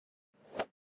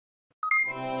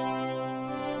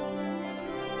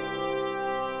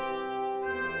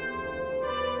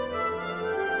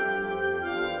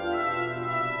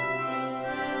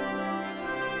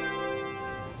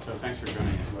Thanks for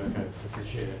joining us, Luke. I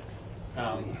appreciate it.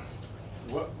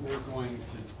 What we're going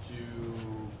to do,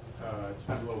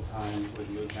 spend a little time with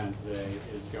Luke on today,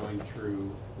 is going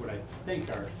through what I think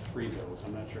are 3 bills.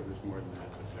 I'm not sure if there's more than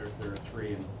that, but there are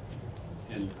 3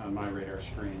 on my radar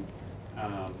screen.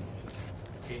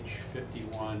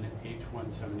 H51,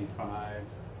 H175,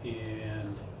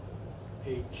 and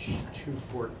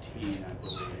H214, I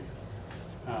believe,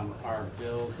 are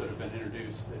bills that have been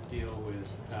introduced that deal with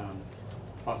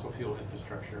fossil fuel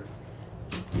infrastructure.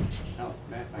 Oh,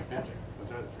 like magic.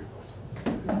 Those are the 3 bills.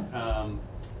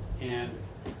 And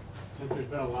since there's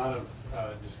been a lot of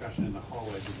discussion in the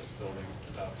hallways of this building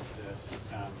about this,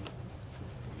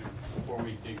 before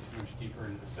we dig too much deeper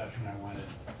into the session, I wanted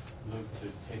Luke to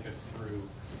take us through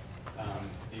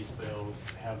these bills,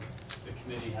 have the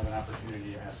committee have an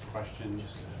opportunity to ask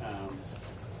questions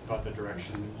about the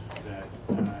direction that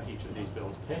each of these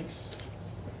bills takes.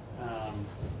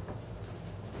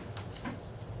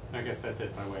 I guess that's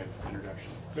it by way of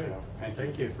introduction. Great. So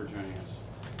thank you for joining us.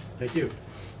 Thank you.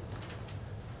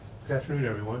 Good afternoon,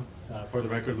 everyone. For the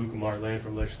record, Luke Martland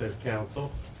from Legislative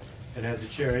Council. And as the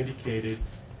chair indicated,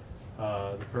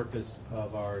 the purpose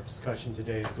of our discussion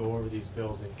today is to go over these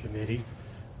bills in committee.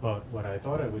 But what I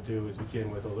thought I would do is begin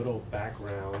with a little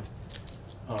background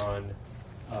on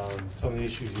some of the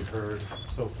issues you've heard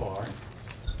so far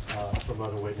from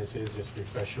other witnesses, just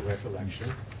refresh your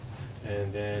recollection.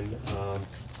 And then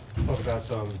talk about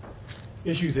some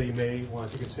issues that you may want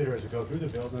to consider as we go through the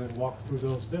bills, and then walk through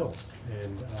those bills.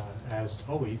 And as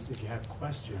always, if you have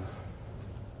questions,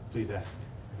 please ask.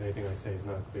 If anything I say is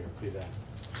not clear, please ask.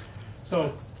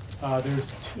 So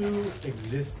there's 2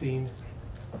 existing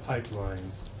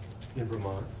pipelines in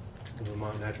Vermont, the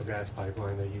Vermont natural gas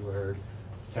pipeline that you heard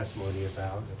testimony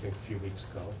about, I think a few weeks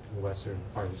ago, in the western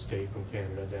part of the state from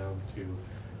Canada down to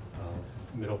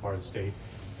middle part of the state.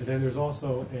 And then there's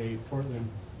also a Portland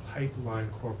Pipeline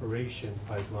Corporation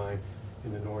pipeline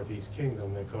in the Northeast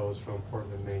Kingdom that goes from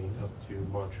Portland, Maine up to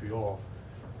Montreal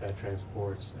that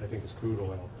transports, I think it's crude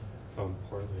oil, from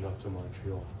Portland up to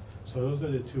Montreal. So those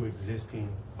are the 2 existing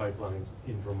pipelines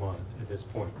in Vermont at this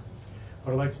point.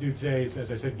 What I'd like to do today is,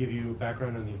 as I said, give you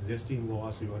background on the existing law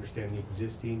so you understand the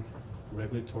existing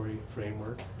regulatory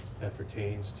framework that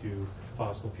pertains to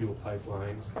fossil fuel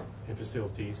pipelines and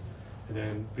facilities, and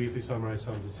then briefly summarize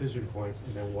some decision points,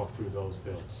 and then walk through those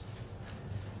bills.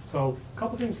 So a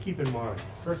couple things to keep in mind.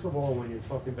 First of all, when you're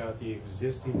talking about the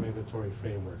existing regulatory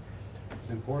framework, it's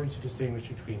important to distinguish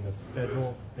between the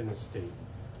federal and the state.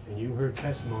 And you heard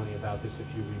testimony about this a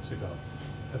few weeks ago,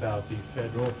 about the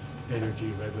Federal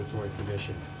Energy Regulatory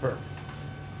Commission, FERC.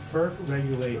 FERC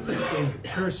regulates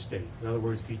interstate, in other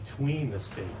words, between the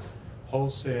states,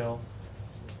 wholesale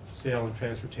sale and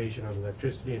transportation of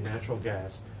electricity and natural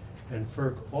gas. And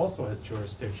FERC also has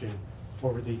jurisdiction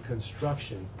over the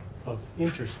construction of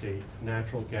interstate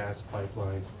natural gas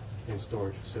pipelines and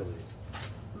storage facilities.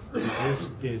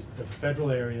 This is a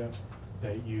federal area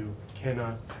that you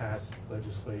cannot pass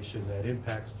legislation that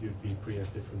impacts, you'd be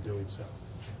preempted from doing so.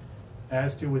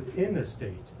 As to within the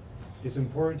state, it's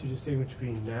important to distinguish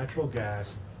between natural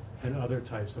gas and other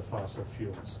types of fossil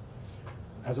fuels.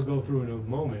 As I'll go through in a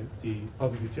moment, the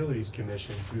Public Utilities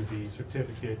Commission, through the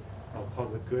Certificate of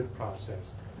Public Good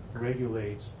process,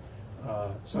 regulates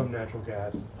some natural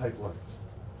gas pipelines.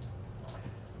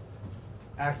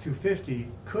 Act 250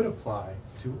 could apply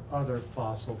to other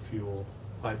fossil fuel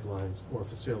pipelines or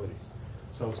facilities.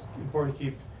 So it's important to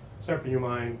keep separate in your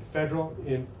mind: federal,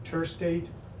 interstate,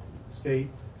 state,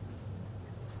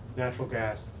 natural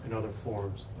gas, and other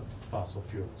forms of fossil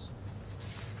fuels.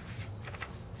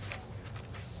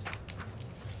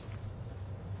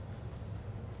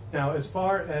 Now, as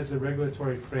far as the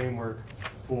regulatory framework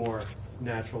for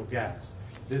natural gas,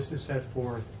 this is set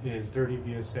forth in 30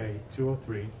 VSA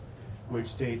 203, which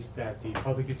states that the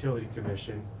Public Utility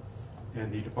Commission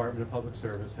and the Department of Public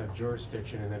Service have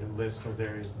jurisdiction, and then it lists those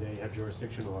areas they have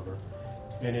jurisdiction over.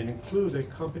 And it includes a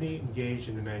company engaged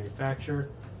in the manufacture,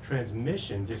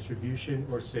 transmission, distribution,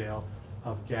 or sale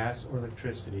of gas or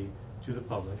electricity to the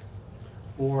public,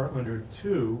 or under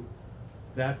 2,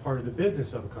 that part of the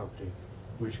business of a company,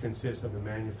 which consists of the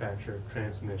manufacture,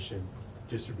 transmission,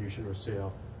 distribution, or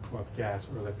sale of gas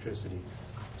or electricity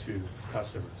to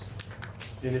customers.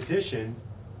 In addition,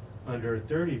 under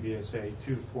 30 VSA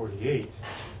 248,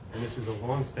 and this is a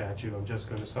long statute, I'm just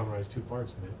going to summarize 2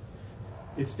 parts of it,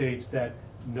 it states that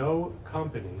no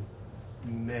company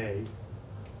may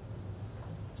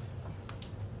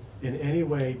in any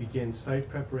way begin site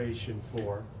preparation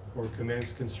for or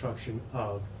commence construction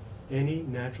of any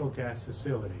natural gas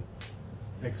facility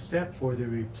except for the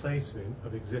replacement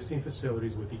of existing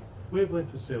facilities with equivalent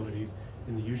facilities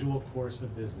in the usual course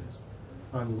of business,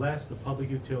 unless the Public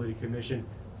Utility Commission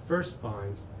first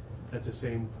finds that the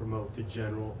same promote the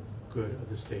general good of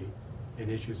the state and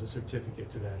issues a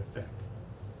certificate to that effect.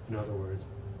 In other words,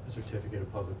 a certificate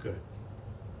of public good.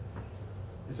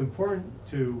 It's important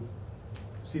to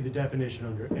see the definition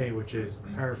under A, which is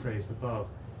paraphrased above,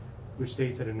 which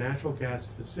states that a natural gas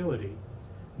facility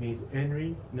means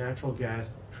any natural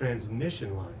gas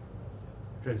transmission line,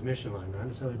 not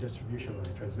necessarily distribution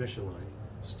line, transmission line,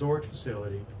 storage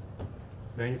facility,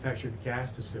 manufactured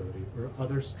gas facility, or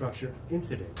other structure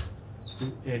incident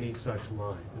to any such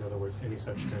line. In other words, any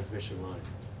such transmission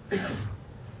line.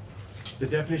 The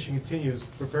definition continues,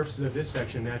 for purposes of this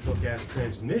section, natural gas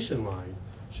transmission line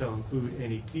shall include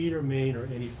any feeder main or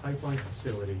any pipeline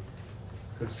facility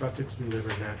constructed to deliver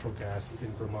natural gas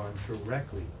in Vermont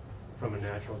directly from a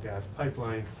natural gas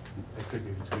pipeline that could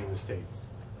be between the states.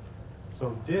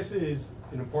 So this is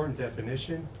an important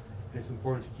definition, and it's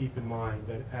important to keep in mind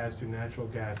that as to natural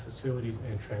gas facilities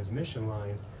and transmission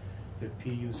lines, the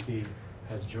PUC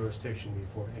has jurisdiction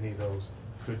before any of those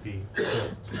could be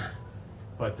built.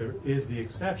 But there is the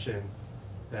exception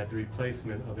that the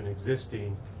replacement of an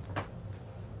existing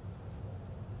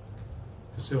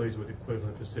facilities with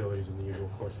equivalent facilities in the usual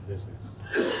course of business.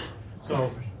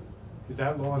 So, is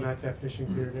that law and that definition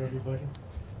clear to everybody?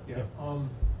 Yeah.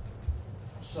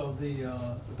 So the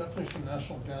definition of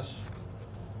national gas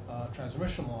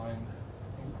transmission line,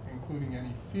 including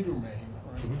any feeder main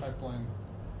or any pipeline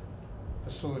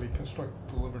facility constructed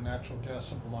to deliver natural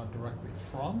gas in Vermont directly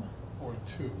from or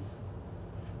to,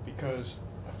 because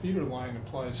a feeder line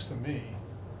implies to me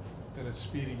that it's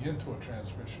feeding into a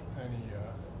transmission,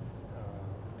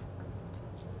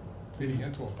 feeding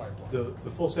into a pipeline.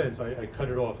 The full sentence, I cut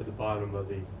it off at the bottom of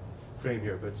the frame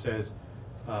here, but it says,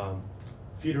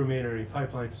 feeder main or any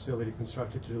pipeline facility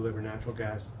constructed to deliver natural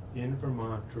gas in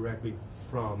Vermont directly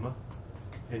from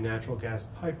a natural gas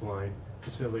pipeline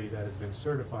facility that has been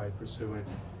certified pursuant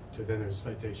to, then there's a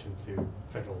citation to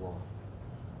federal law.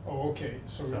 Oh, okay,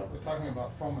 so we're talking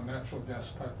about from a natural gas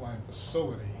pipeline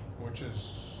facility, which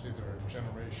is either a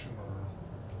generation or...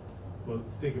 Well,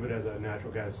 think of it as a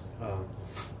natural gas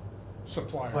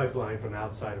supplier. Pipeline from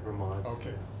outside of Vermont.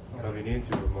 Okay. Coming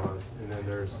into Vermont, and then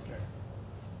there's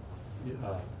okay.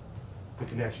 The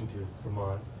connection to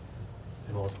Vermont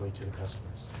and ultimately to the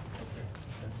customers. Okay.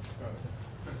 Got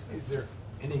it. Is there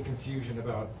any confusion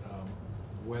about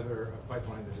whether a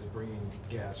pipeline that is bringing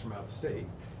gas from out of state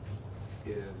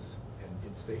is an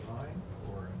in-state line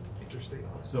or an interstate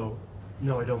line? So,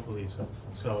 no, I don't believe so.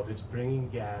 So if it's bringing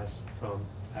gas from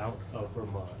out of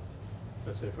Vermont,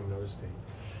 let's say from another state,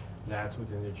 that's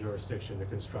within the jurisdiction, the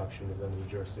construction is under the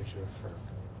jurisdiction of FERC.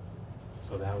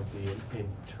 So that would be an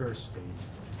interstate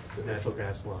natural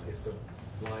gas line. If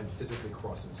the line physically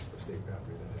crosses a state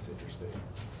boundary, then it's interstate.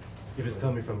 If it's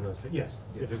coming from another state, yes.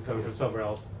 Yeah. If it's coming from somewhere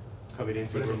else, coming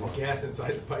into But Vermont. if the gas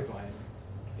inside the pipeline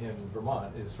in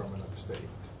Vermont is from another state. You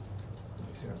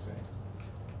see what I'm saying?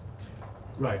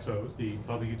 Right, so the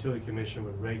Public Utility Commission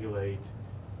would regulate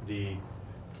the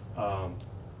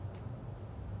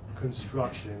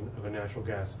construction of a natural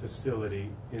gas facility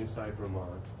inside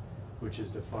Vermont, which is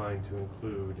defined to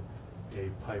include a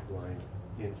pipeline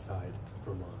inside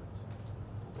Vermont.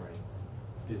 Right.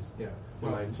 Is, Yeah. am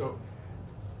Well, I- so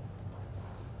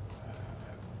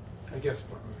I guess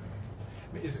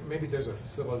maybe there's a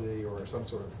facility or some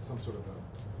sort of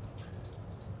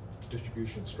a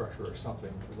distribution structure or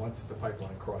something once the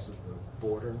pipeline crosses the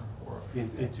border or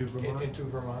into Vermont? Into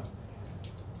Vermont.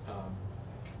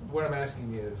 What I'm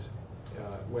asking is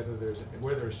whether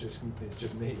it's just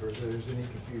me or if there's any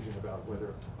confusion about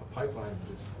whether a pipeline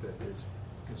that is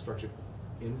constructed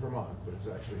in Vermont but is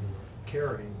actually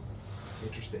carrying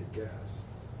interstate gas.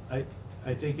 I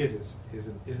think it is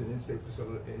an in-state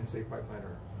facility, in-state pipeline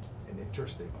or an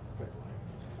interstate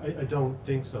pipeline. I don't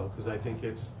think so, because I think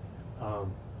it's,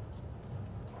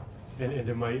 and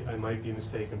I might be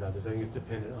mistaken about this. I think it's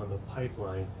dependent on the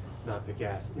pipeline, not the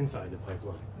gas inside the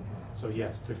pipeline. Mm-hmm. So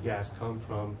yes, could gas come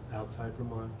from outside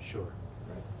Vermont? Sure.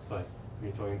 Right. But when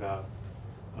you're talking about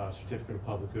a certificate of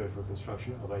public good for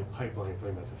construction of a pipeline, you're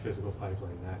talking about the physical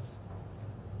pipeline. That's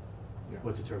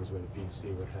what determines whether the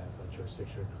PUC would have a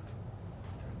jurisdiction or not.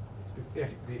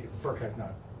 If the FERC has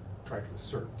not tried to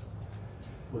assert.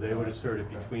 Well, they would assert it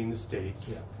between the states.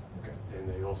 Yeah. Okay. And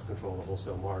they also control the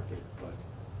wholesale market, but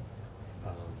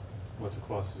once it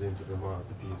crosses into Vermont,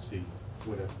 the PUC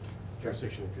would have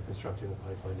jurisdiction if you're constructing the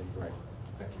pipeline in Vermont.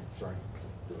 Thank you. Sorry.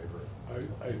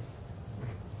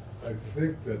 I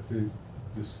think that the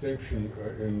distinction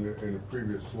in a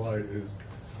previous slide is,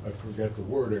 I forget the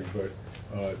wording, but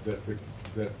that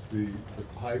the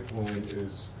pipeline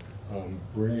is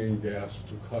bringing gas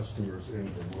to customers in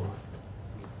Vermont,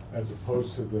 as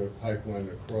opposed to the pipeline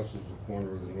that crosses the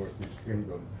corner of the Northeast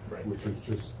Kingdom, Right. which is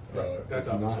just, Right. That's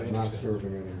it's obviously not interesting.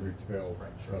 serving any retail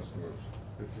Right, sure. customers.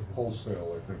 It's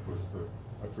wholesale, I think was the,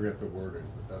 I forget the wording,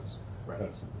 but Right.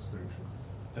 that's the distinction.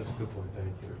 That's a good point,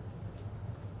 thank you.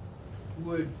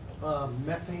 Would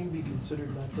methane be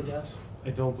considered natural gas? I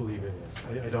don't believe it is.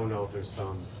 I don't know if there's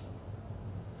some,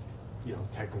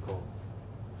 technical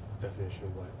definition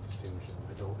of what distinguishes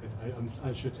them.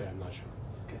 I should say I'm not sure.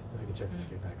 Okay. I can check and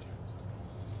get back to you.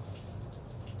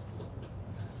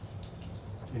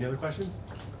 Any other questions?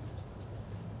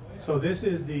 So this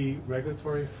is the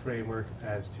regulatory framework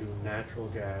as to natural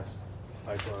gas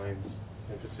pipelines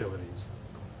and facilities.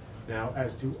 Now,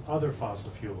 as to other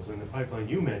fossil fuels, and the pipeline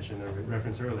you mentioned, or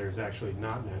referenced earlier, is actually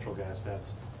not natural gas,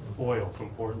 that's oil from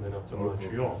Portland up to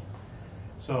Montreal.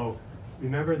 So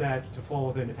remember that to fall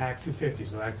within Act 250,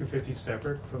 so Act 250 is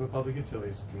separate from the Public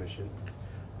Utilities Commission.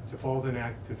 To fall within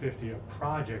Act 250, a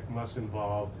project must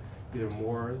involve either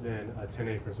more than 10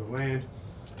 acres of land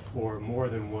or more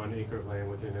than 1 acre of land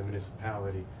within a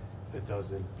municipality that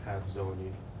doesn't have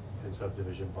zoning and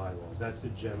subdivision bylaws. That's the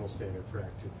general standard for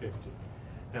Act 250.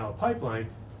 Now, a pipeline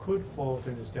could fall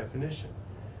within this definition.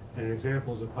 And an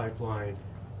example is a pipeline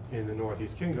in the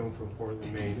Northeast Kingdom from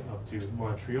Portland, Maine up to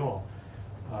Montreal.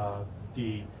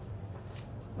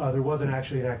 There wasn't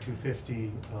actually an Act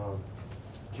 250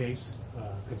 case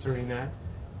concerning that,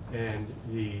 and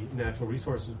the Natural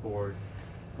Resources Board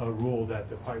ruled that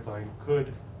the pipeline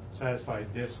could satisfy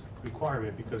this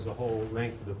requirement because the whole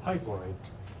length of the pipeline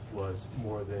was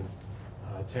more than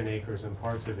 10 acres, and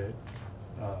parts of it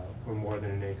were more than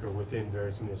an acre within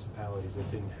various municipalities that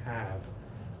didn't have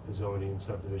the zoning and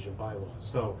subdivision bylaws.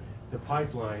 So the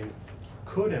pipeline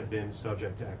could have been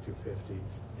subject to Act 250.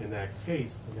 In that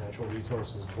case, the Natural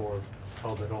Resources Board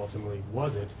held that ultimately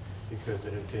wasn't because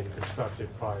it had been constructed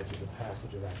prior to the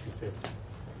passage of Act 250.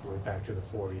 It went back to the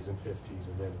 40s and 50s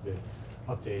and then been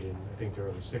updated in, I think, the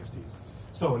early 60s.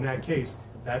 So in that case,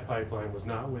 that pipeline was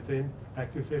not within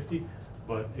Act 250,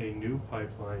 but a new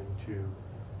pipeline to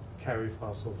carry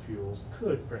fossil fuels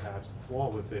could perhaps fall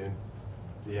within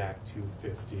the Act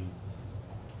 250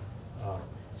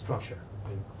 structure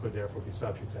and could therefore be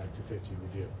subject to Act 250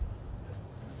 review. Yes.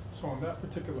 So on that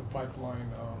particular pipeline,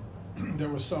 there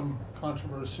was some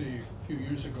controversy a few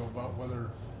years ago about whether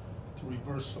to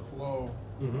reverse the flow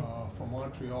from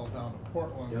Montreal down to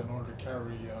Portland Yep. in order to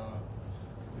carry the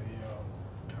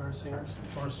Tar sands?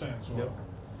 tar sands oil.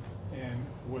 Yep. And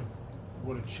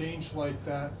would a change like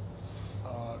that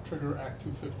trigger Act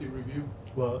 250 review?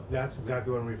 Well, that's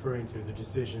exactly what I'm referring to. The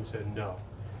decision said no,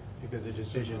 because the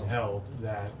decision held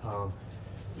that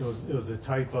it was a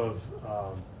type of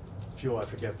fuel, I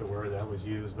forget the word that was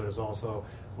used, but it was also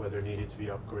whether it needed to be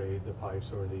upgraded, the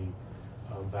pipes or the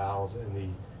valves, and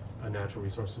the Natural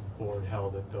Resources Board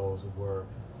held that those were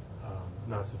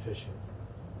not sufficient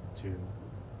to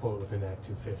pull it within Act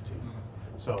 250.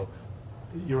 So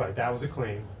you're right, that was a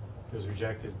claim. It was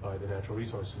rejected by the Natural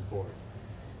Resources Board.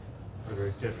 Under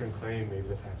a different claim, maybe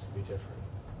the facts would be different.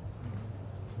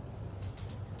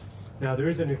 Now, there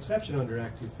is an exception under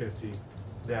Act 250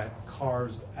 that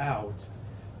carves out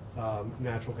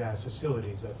natural gas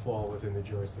facilities that fall within the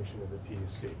jurisdiction of the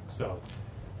PUC. So,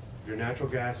 if you're natural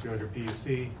gas, you're under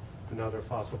PUC, another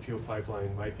fossil fuel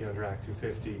pipeline might be under Act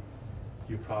 250,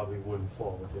 you probably wouldn't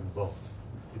fall within both.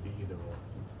 It'd be either or.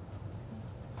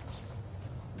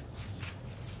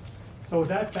 So with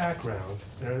that background,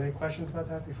 are there any questions about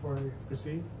that before I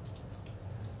proceed?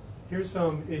 Here's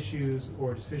some issues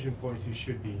or decision points you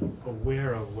should be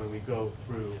aware of when we go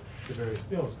through the various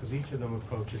bills, because each of them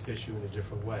approach this issue in a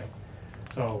different way.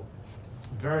 So,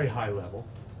 very high level,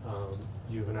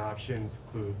 you have an options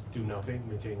include do nothing,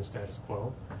 maintain the status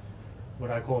quo. What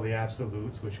I call the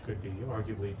absolutes, which could be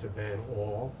arguably to ban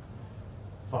all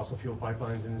fossil fuel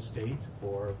pipelines in the state,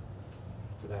 or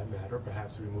for that matter,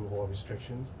 perhaps remove all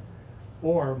restrictions,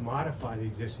 or modify the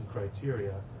existing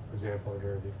criteria, for example,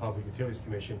 under the Public Utilities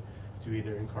Commission, to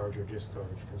either encourage or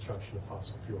discourage construction of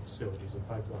fossil fuel facilities and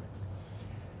pipelines.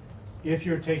 If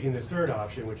you're taking this third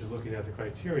option, which is looking at the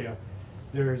criteria,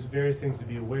 there's various things to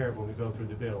be aware of when we go through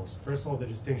the bills. First of all, the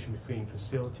distinction between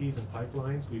facilities and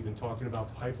pipelines. We've been talking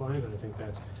about pipelines, and I think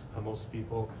that's how most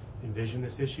people envision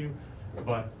this issue,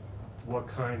 but what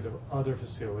kinds of other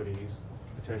facilities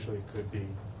potentially could be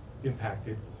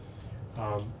impacted.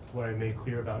 What I made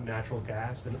clear about natural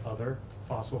gas and other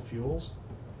fossil fuels,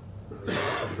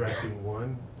 addressing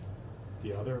one,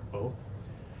 the other, both,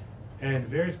 and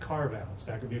various carve-outs.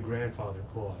 That could be a grandfather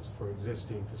clause for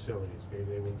existing facilities. Maybe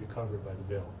they wouldn't be covered by the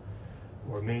bill,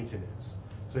 or maintenance.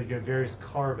 So you get various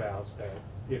carve-outs that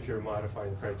if you're modifying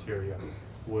the criteria,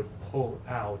 would pull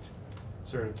out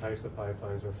certain types of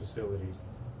pipelines or facilities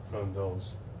from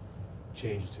those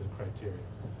changes to the criteria.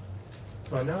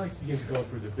 So I'd now like to begin to go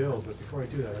through the bills, but before I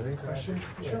do that, are there any questions?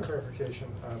 Clarification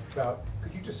about,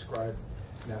 could you describe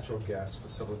natural gas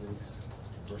facilities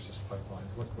versus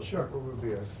pipelines? Sure. What would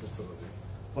be a facility?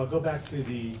 Well, I'll go back to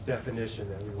the definition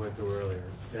that we went through earlier,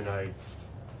 and I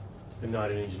am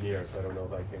not an engineer, so I don't know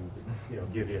if I can,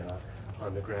 give you a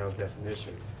on-the-ground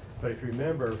definition. But if you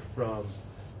remember from,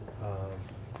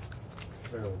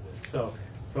 where was it? So,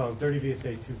 from 30 VSA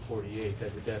 248,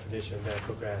 that's the definition of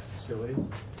natural gas facility.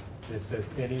 And it says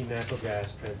any natural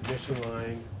gas transmission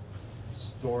line,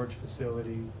 storage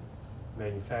facility,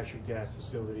 manufactured gas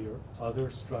facility, or other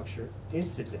structure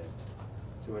incident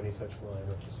to any such line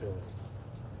or facility.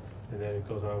 And then it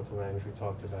goes on with the language we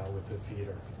talked about with the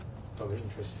feeder from the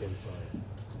intrastate line.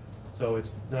 So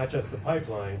it's not just the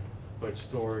pipeline, but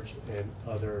storage and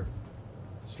other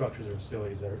structures or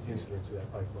facilities that are incident to that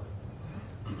pipeline.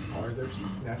 Are there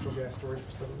natural gas storage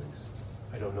facilities?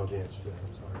 I don't know the answer to that,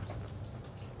 I'm sorry.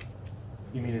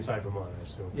 You mean inside Vermont, I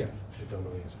assume? Yeah. I don't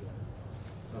know the answer to that.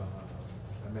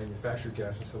 A manufactured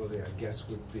gas facility, I guess,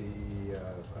 would be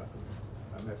a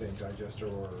methane digester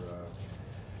or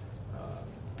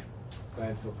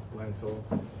landfill.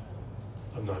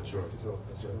 I'm not sure. Facility.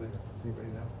 Does anybody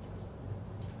know?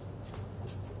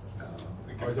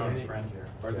 We Are can there phone a any? friend here.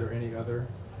 Are there any other?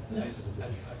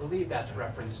 I believe that's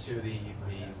reference to the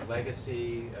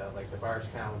legacy, like the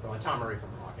Bardstown, Tom Murray from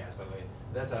Vermont Gas, by the way.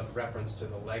 That's a reference to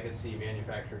the legacy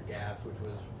manufactured gas, which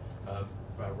was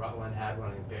Rutland had one,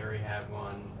 I think Barry had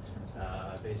one,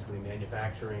 basically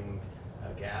manufacturing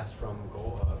gas from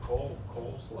coal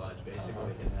sludge,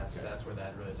 basically, and that's where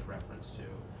that really is a reference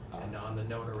to. And on the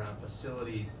note around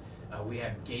facilities, we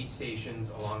have gate stations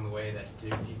along the way that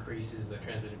decreases the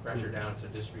transmission pressure down to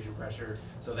distribution pressure,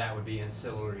 so that would be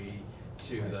ancillary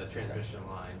to the transmission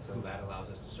line, so that allows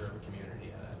us to serve a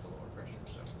community at the lower pressure.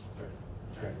 So.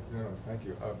 Okay. No, thank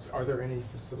you. Are there any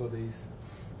facilities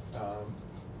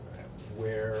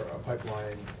where a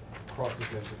pipeline crosses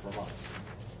into Vermont?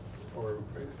 Or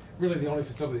really the only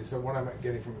facilities, so what I'm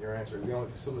getting from your answer is the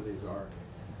only facilities are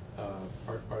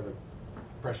the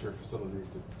pressure facilities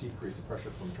to decrease the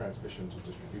pressure from transmission to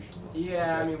distribution.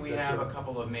 Yeah, I mean, we have a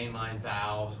couple of mainline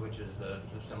valves, which is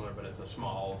similar, but it's a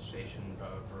small station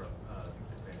for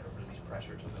release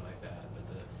pressure or something like that.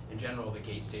 But in general, the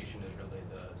gate station is really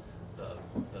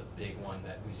the big one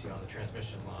that we see on the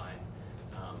transmission line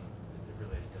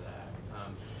related to that.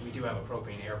 We do have a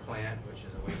propane air plant, which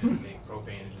is a way to make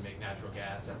propane and to make natural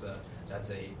gas. That's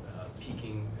a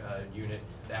peaking unit.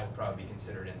 That would probably be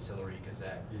considered ancillary because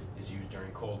that is used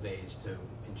during cold days to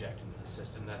inject into the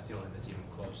system. That's the only that's even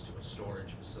close to a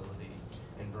storage facility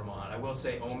in Vermont. I will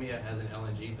say OMIA has an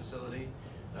LNG facility,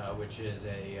 which is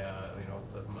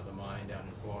the mine down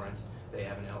in Florence. They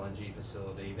have an LNG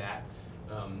facility that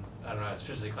I don't know, it's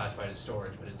officially classified as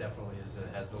storage, but it definitely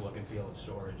has the look and feel of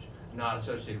storage. Not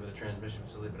associated with a transmission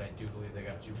facility, but I do believe they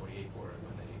got 248 for it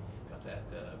when they got that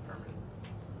permit.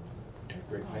 Okay,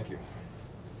 great, thank you.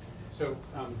 So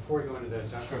before we go into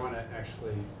this, I want to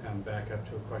actually back up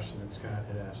to a question that Scott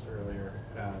had asked earlier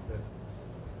that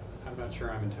I'm not sure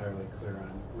I'm entirely clear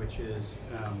on, which is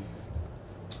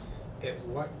at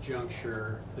what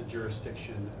juncture the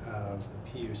jurisdiction of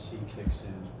the PUC kicks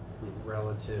in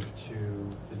relative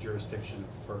to the jurisdiction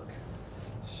of FERC.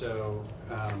 So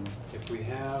if we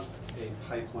have a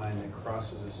pipeline that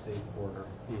crosses a state border,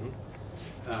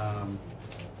 and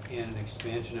an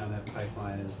expansion on that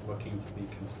pipeline is looking to be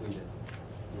completed,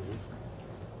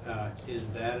 is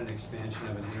that an expansion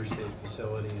of an interstate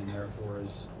facility and therefore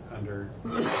is under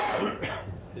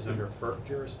FERC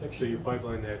jurisdiction? So your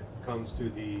pipeline that comes to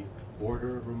the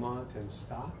border of Vermont and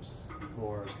stops,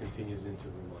 or continues into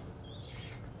Vermont?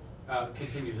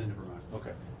 Continues into Vermont.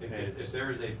 Okay. If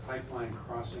there is a pipeline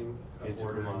crossing a Into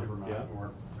border Vermont, into Vermont, yeah.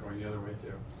 or going the other way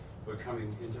too, but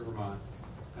coming into Vermont,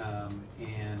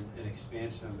 and an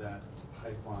expansion of that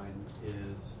pipeline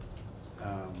is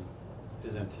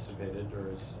anticipated or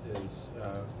is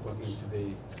looking to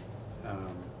be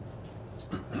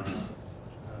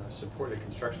supported,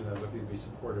 construction that is looking to be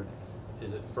supported,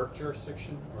 is it FERC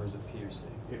jurisdiction or is it PUC?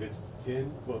 If it's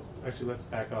in, well, actually, let's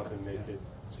back up and make it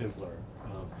simpler.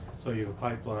 So you have a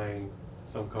pipeline,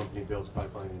 some company builds a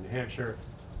pipeline in New Hampshire,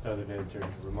 doesn't enter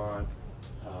into Vermont.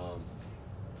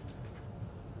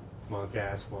 Vermont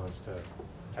Gas wants to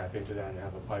tap into that and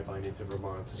have a pipeline into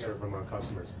Vermont to serve Vermont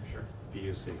customers. Sure.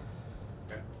 PUC.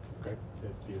 Okay. Okay,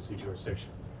 PUC jurisdiction.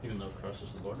 Even though it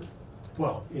crosses the border?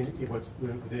 Well, in what's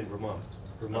within Vermont.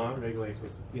 Vermont regulates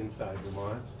what's inside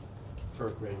Vermont.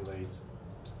 FERC regulates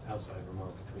outside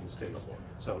Vermont between the states.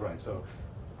 So, right, so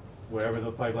wherever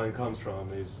the pipeline comes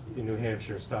from is in New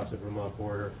Hampshire, stops at Vermont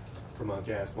border. Vermont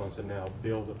Gas wants to now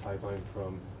build a pipeline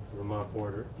from the Vermont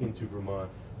border into Vermont,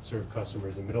 serve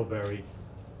customers in Middlebury,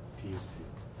 PUC,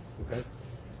 okay?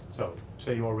 So,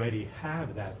 say you already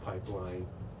have that pipeline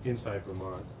inside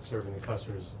Vermont, serving the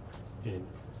customers in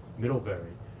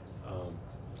Middlebury,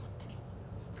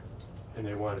 and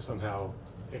they want to somehow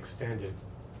extend it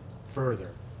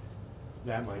further.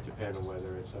 That might depend on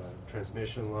whether it's a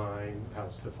transmission line, how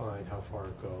it's defined, how far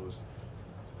it goes.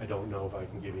 I don't know if I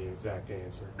can give you an exact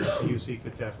answer. The PUC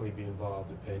could definitely be involved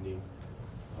depending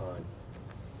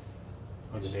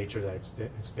on the nature of that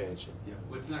expansion. Yeah,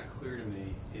 what's not clear to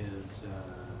me is,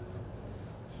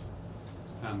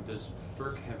 does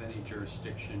FERC have any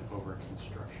jurisdiction over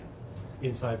construction?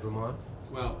 Inside Vermont?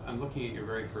 Well, I'm looking at your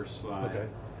very first slide. Okay.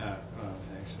 Actually,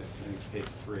 I think it's page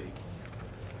 3.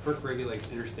 FERC regulates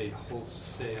interstate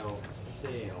wholesale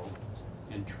sale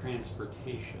and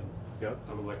transportation Yep.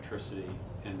 of electricity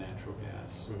and natural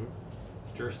gas. Mm-hmm.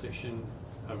 Jurisdiction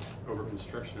over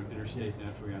construction of interstate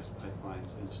natural gas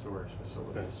pipelines and storage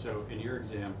facilities. Okay. So in your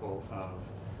example of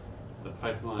the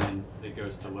pipeline that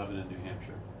goes to Lebanon, New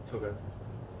Hampshire, Okay.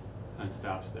 and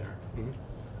stops there.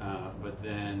 Mm-hmm. But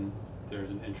then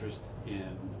there's an interest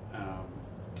in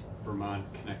Vermont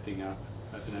connecting up,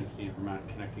 an entity in Vermont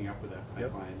connecting up with that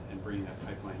Yep. pipeline and bringing that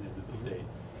pipeline into the state.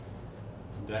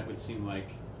 That would seem like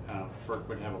FERC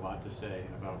would have a lot to say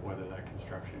about whether that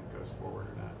construction goes forward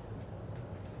or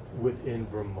not. Within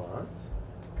Vermont?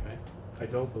 Okay? I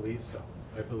don't believe so.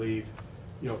 I believe,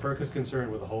 FERC is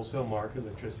concerned with the wholesale market,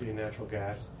 electricity and natural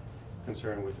gas,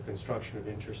 concerned with the construction of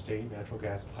interstate natural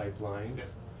gas pipelines.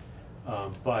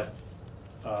 But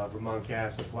Vermont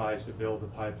Gas applies to build the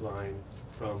pipeline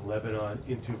from Lebanon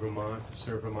into Vermont to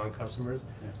serve Vermont customers.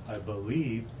 Yeah. I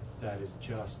believe that is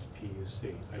just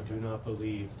PUC. I do not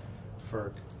believe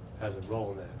FERC has a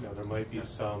role in that. Now, there might be Yeah.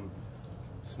 some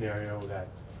scenario that,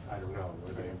 I don't know,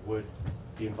 where they would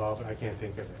be involved, but I can't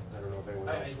think of it. I don't know if anyone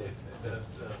else would.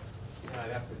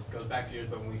 That goes back to years,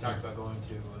 but when we talked about going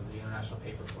to the International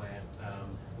Paper Plant,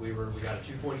 we got a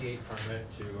 248 permit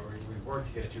or we worked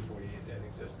to get a 248. I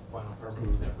think the final permit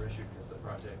was never issued because the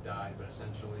project died, but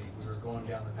essentially we were going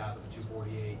down the path of the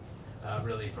 248,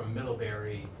 really from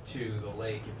Middlebury to the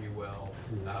lake, if you will.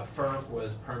 FERC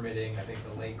was permitting, I think,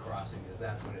 the lake crossing because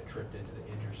that's when it tripped into the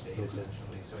interstate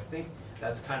essentially. So I think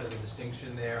that's kind of the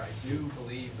distinction there. I do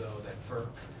believe though that FERC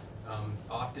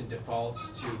often defaults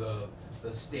to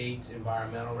the state's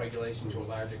environmental regulation to a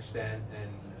large extent, and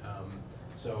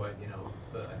so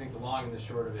I think the long and the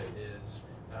short of it is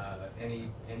any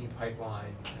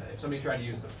pipeline. If somebody tried to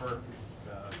use the FERC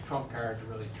trump card to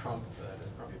really trump, that's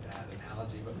probably a bad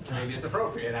analogy, but maybe it's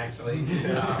appropriate actually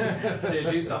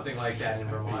to do something like that in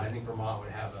Vermont. I think Vermont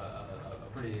would have a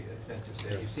pretty extensive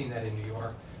say. You've seen that in New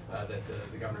York. That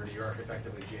the governor of New York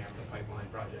effectively jammed the pipeline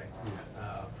project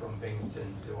from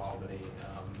Binghamton to Albany.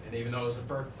 And even though it was a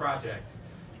FERC project,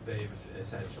 they've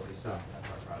essentially stopped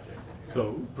that project.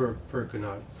 So FERC could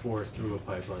not force through a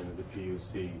pipeline that the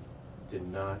PUC did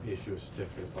not issue a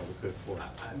certificate of public good for.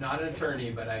 I'm not an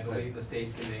attorney, but I believe the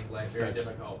states can make life very That's-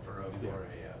 difficult for a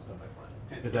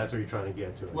pipeline. If that's what you're trying to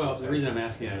get to. Well, the reason I'm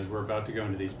asking that is we're about to go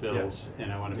into these bills,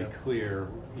 and I want to be Yeah. clear,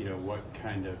 what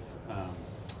kind of,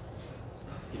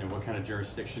 what kind of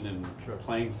jurisdiction and Sure.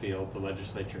 playing field the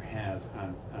legislature has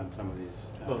on some of these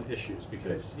Well, issues,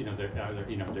 because these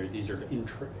are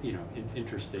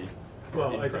interstate,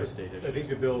 Well, intrastate issues. I think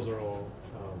the bills are all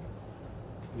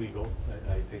legal.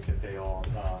 I think that they all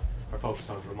are focused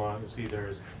on Vermont. You'll see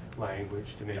there's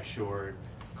language to make sure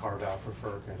carve out for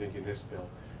FERC, I think, in this bill.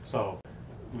 So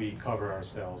we cover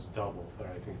ourselves double, but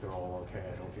I think they're all okay.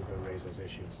 I don't think they'll raise those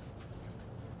issues.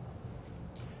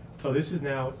 So this is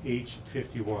now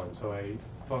H51. So I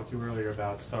talked to you earlier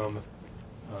about some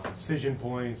decision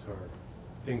points or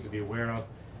things to be aware of.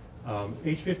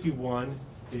 H51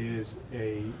 is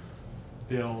a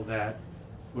bill that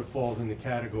would fall in the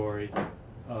category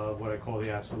of what I call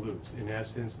the absolutes. In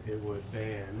essence, it would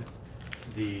ban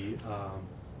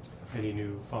any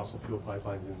new fossil fuel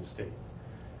pipelines in the state.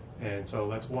 And so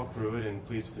let's walk through it, and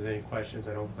please, if there's any questions,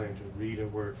 I don't plan to read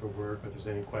it word for word, but if there's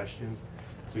any questions,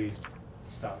 please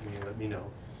stop me and let me know.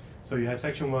 So you have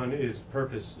section 1 is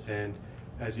purpose, and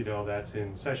as you know, that's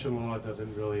in session law. It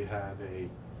doesn't really have a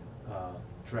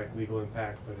direct legal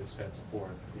impact, but it sets forth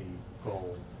the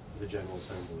goal of the General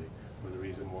Assembly, or the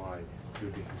reason why you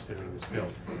would be considering this bill.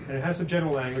 And it has some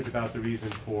general language about the reason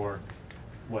for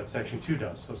what section 2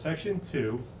 does. So section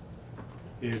 2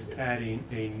 is adding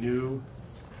a new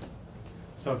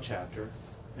subchapter,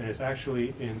 and it's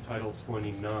actually in Title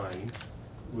 29,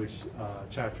 which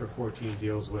Chapter 14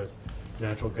 deals with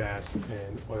natural gas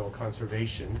and oil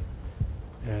conservation.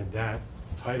 And that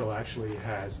title actually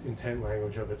has intent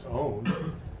language of its own,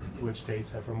 which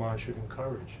states that Vermont should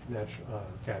encourage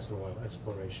gas and oil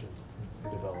exploration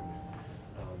and development.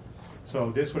 So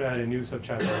this would add a new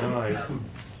subchapter 9,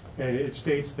 and it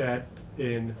states that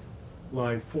in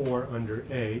line 4 under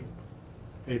A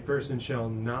person shall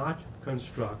not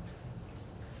construct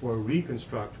or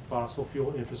reconstruct fossil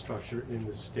fuel infrastructure in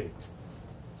the state.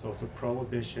 So it's a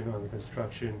prohibition on the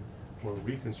construction or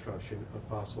reconstruction of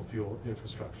fossil fuel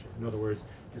infrastructure. In other words,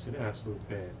 it's an absolute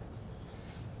ban.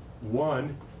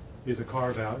 1 is a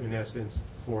carve-out, in essence,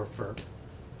 for FERC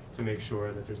to make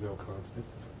sure that there's no conflict.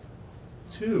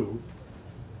 2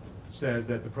 says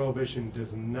that the prohibition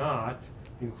does not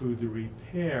include the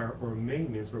repair or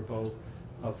maintenance or both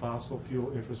of fossil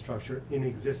fuel infrastructure in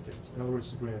existence. In other words,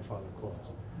 it's a grandfather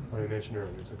clause. Like I mentioned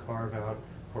earlier, it's a carve-out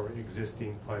for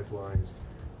existing pipelines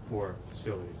or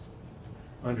facilities.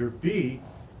 Under B,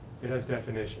 it has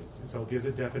definitions. And so it gives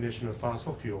a definition of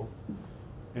fossil fuel.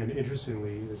 And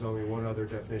interestingly, there's only one other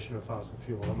definition of fossil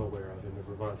fuel I'm aware of in the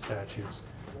Vermont statutes,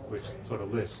 which sort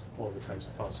of lists all the types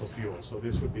of fossil fuels. So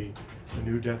this would be a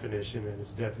new definition, and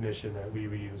it's a definition that we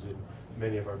reuse in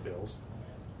many of our bills.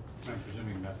 I'm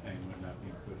presuming methane would not be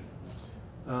included in this.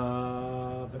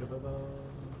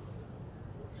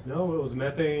 No, it was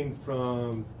methane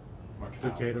from Marshall.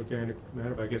 decayed organic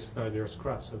matter, but I guess it's not near its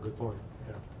crust, so good point.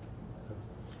 Yeah.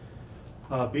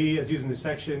 So, B, as used in the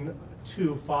section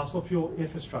 2, fossil fuel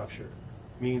infrastructure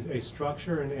means a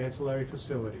structure and ancillary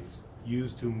facilities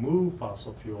used to move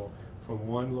fossil fuel from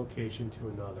one location to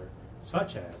another,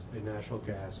 such as a natural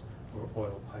gas or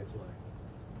oil pipeline.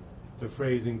 The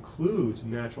phrase includes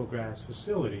natural gas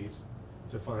facilities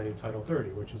defined in Title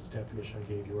 30, which is the definition I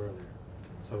gave you earlier.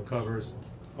 So it covers,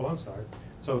 oh, I'm sorry.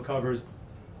 So it covers,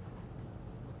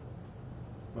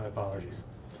 my apologies,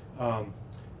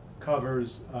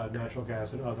 covers natural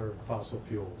gas and other fossil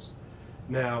fuels.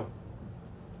 Now,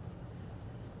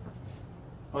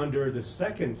 under the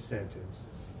second sentence,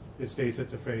 it states that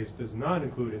the phrase does not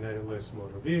include, and then it lists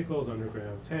motor vehicles,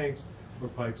 underground tanks, or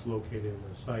pipes located in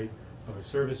the site of a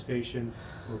service station,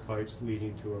 or pipes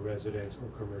leading to a residence or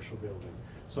commercial building.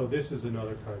 So this is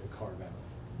another kind of carve-out.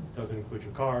 Doesn't include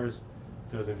your cars,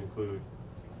 doesn't include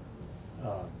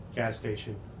gas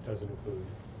station, doesn't include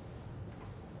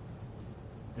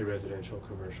a residential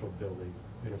commercial building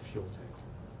and a fuel tank.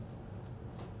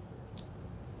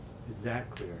 Is that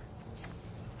clear?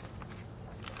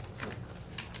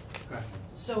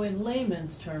 So in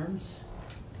layman's terms,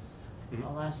 Mhm.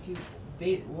 I'll ask you,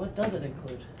 what does it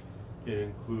include? It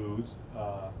includes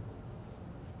I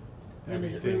mean,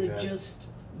 is it everything really that's- just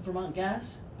Vermont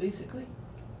gas, basically?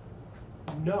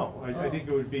 No, I think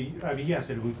it would be, I mean, yes,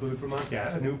 it would include Vermont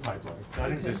gas, a new pipeline, not an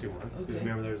Okay, existing one, because okay.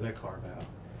 remember there's that carve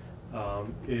out.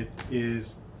 It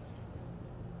is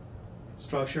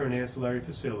structure and ancillary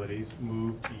facilities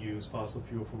moved to use fossil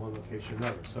fuel from one location to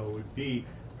another. So it would be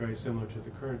very similar to the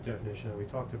current definition that we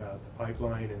talked about, the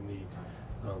pipeline and the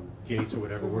gates or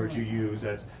whatever word you use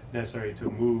that's necessary to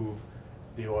move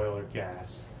the oil or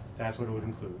gas. That's what it would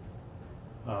include.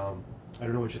 I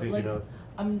don't know what you're thinking of.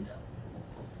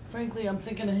 Frankly, I'm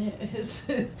thinking of his,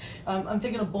 I'm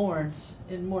thinking of Bourne's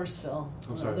in Morrisville.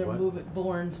 I'm sorry, They're what? moving,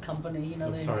 Bourne's company, you know,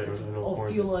 I'm they, sorry, I it's don't know what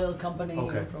Bourne's fuel is. oil company, or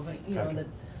Okay, propane, you know, gotcha. that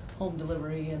home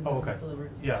delivery and Oh, business okay. delivery.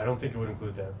 Yeah, I don't think it would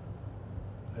include that.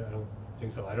 I don't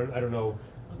think so. I don't know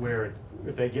where,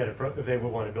 if they get it, if they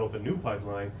would want to build a new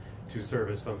pipeline to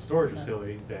service some storage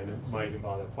facility, then it might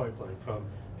involve a pipeline. From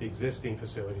the existing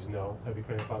facilities, no, that'd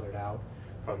be grandfathered out.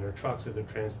 From their trucks, if they're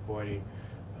transporting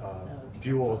would be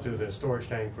fuel to grandfathered. the storage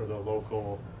tank for the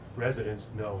local residents,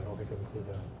 no, I don't think it would include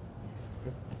that.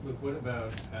 What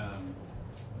about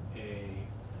a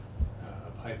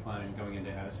pipeline going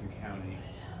into Addison County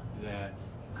that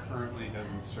currently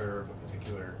doesn't serve a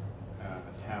particular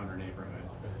town or neighborhood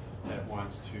that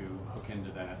wants to hook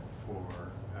into that for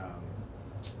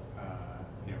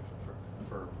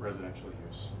for residential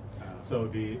use? So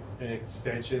it'd be an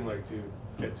extension, like to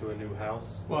get to a new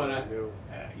house? Well, and New-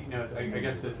 I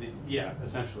guess that, yeah,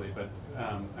 essentially, but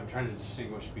I'm trying to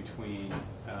distinguish between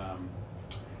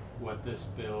what this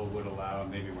bill would allow,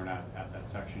 and maybe we're not at that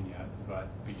section yet, but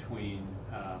between,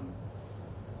 I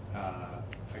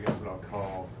guess what I'll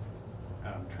call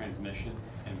transmission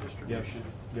and distribution.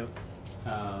 Yep.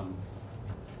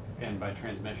 And by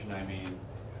transmission, I mean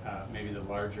maybe the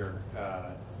larger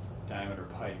diameter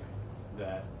pipe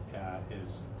that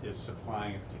is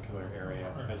supplying a particular area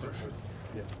as opposed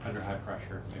under high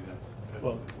pressure. Maybe that's a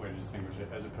Well- way to distinguish it,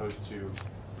 as opposed to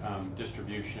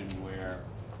distribution where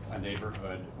a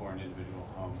neighborhood or an individual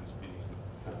home is being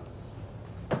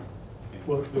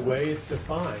Well, the way it's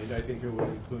defined, I think it would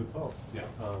include both. Yeah.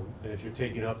 And if you're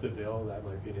taking up the bill, that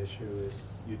might be an issue that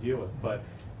you deal with. But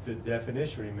the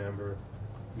definition, remember,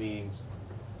 means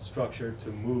structure to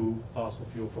move fossil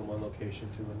fuel from one location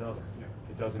to another. Yeah.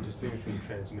 It doesn't distinguish between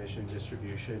transmission,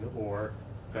 distribution, or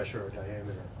pressure or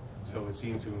diameter. So it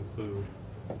seemed to include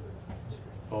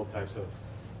both types of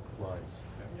lines.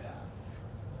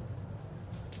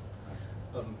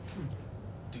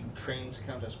 Do trains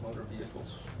count as motor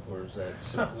vehicles, or is that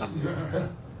simply,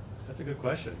 That's a good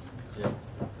question. yeah,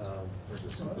 or is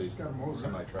it simply It's got a motor.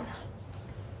 semi-trucks?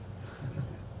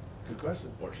 Good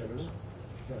question. Or ships?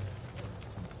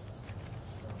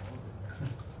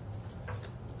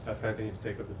 That's the kind of thing you can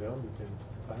take up the bill and you can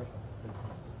clarify.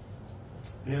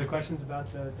 Any other questions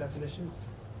about the definitions?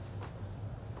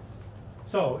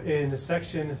 So in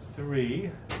section 3,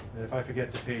 and if I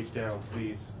forget the page down,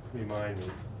 please remind me.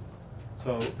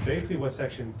 So basically what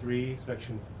section 3,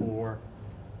 section 4,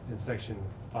 and section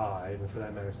 5, and for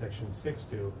that matter section 6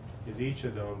 do, is each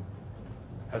of them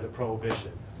has a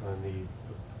prohibition on the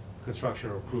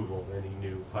construction or approval of any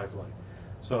new pipeline.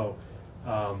 So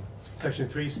section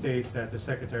 3 states that the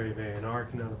Secretary of A&R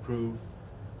cannot approve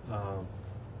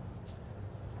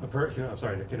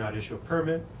cannot issue a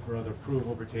permit or other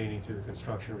approval pertaining to the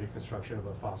construction or reconstruction of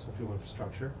a fossil fuel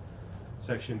infrastructure.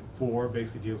 Section 4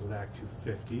 basically deals with Act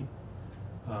 250.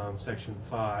 Section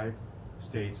 5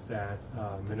 states that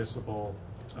municipal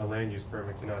land use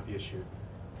permit cannot be issued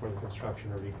for the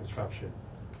construction or reconstruction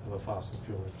of a fossil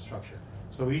fuel infrastructure.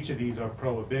 So each of these are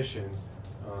prohibitions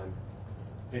on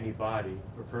any body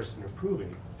or person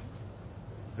approving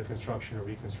the construction or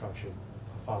reconstruction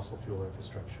of fossil fuel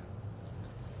infrastructure.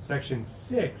 Section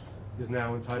 6 is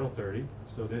now in Title 30,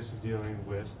 so this is dealing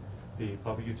with the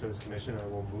Public Utilities Commission. I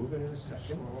will move it in a second.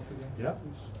 Scroll up again, Yep.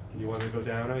 please. You want me to go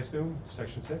down, I assume,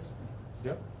 Section 6?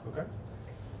 Yep, okay.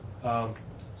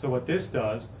 So what this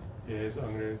does is,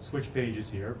 I'm going to switch pages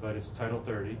here, but it's Title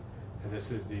 30, and this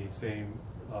is the same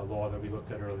law that we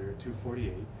looked at earlier,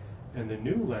 248. And the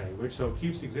new language, so it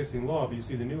keeps the existing law, but you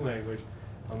see the new language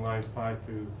on lines 5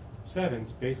 through 7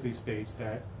 basically states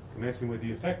that, commencing with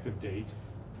the effective date,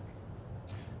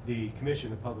 the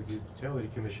commission, the Public Utility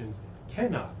Commission,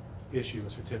 cannot issue a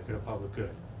certificate of public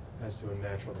good as to a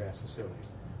natural gas facility.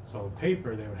 So on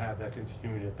paper, they would have that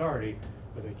continuing authority,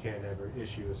 but they can't ever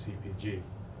issue a CPG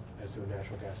as to a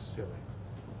natural gas facility.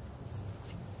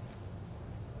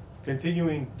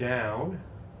 Continuing down,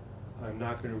 I'm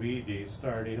not going to read these.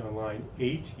 Starting on line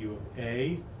 8, you have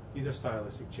A. These are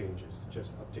stylistic changes,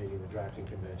 just updating the drafting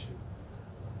convention.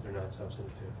 They're not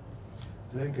substantive.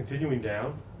 And then continuing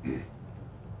down, you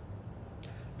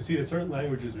see that certain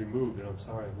language is removed, and I'm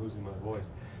sorry, I'm losing my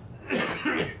voice.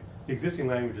 The existing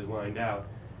language is lined out,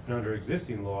 and under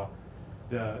existing law,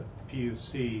 the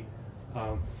PUC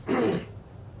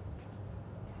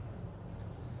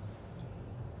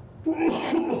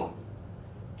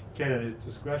can, at its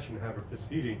discretion, have a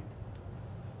proceeding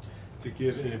to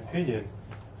give an opinion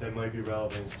that might be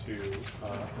relevant to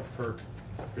a FERC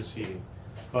proceeding.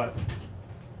 But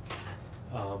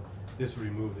this would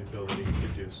remove the ability to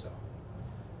do so.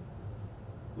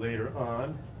 Later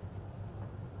on,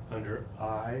 under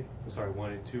 1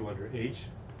 and 2, under H,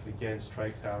 it again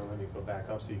strikes out, and let me go back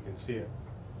up so you can see it.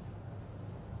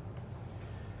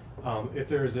 If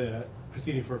there is a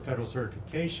proceeding for federal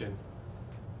certification,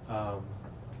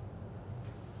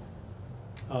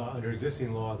 under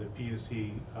existing law, the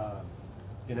PUC,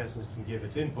 in essence, can give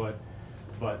its input,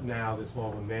 but now this law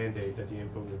will mandate that the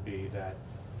input would be that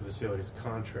the facility is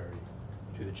contrary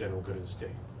to the general good of the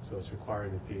state. So it's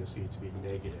requiring the PUC to be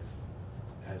negative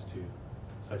as to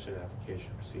such an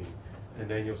application proceeding. And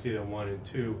then you'll see that 1 and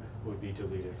 2 would be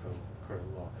deleted from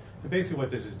current law. And basically what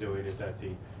this is doing is that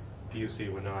the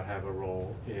PUC would not have a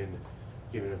role in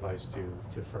giving advice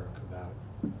to FERC about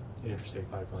an interstate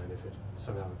pipeline if it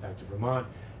somehow impacted Vermont,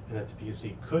 and that the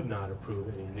PUC could not approve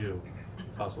any new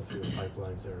fossil fuel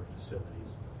pipelines or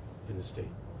facilities in the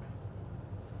state.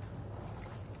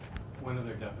 One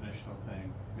other definitional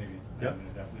thing, maybe it's not Yep. even a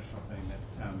definitional thing that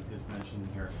is mentioned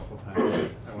here a couple times.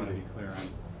 I want to be clear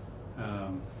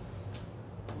on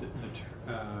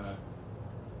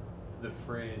the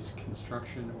phrase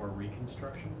construction or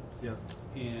reconstruction. Yep.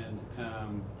 And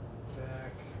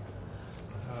back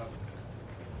up,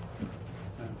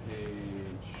 it's on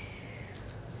page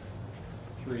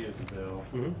 3 of the bill,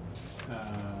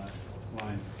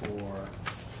 line 4,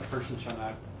 a person shall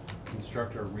not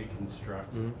construct or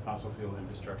reconstruct fossil fuel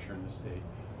infrastructure in the state.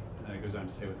 And then it goes on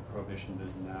to say what the prohibition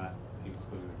does not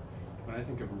include. When I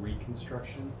think of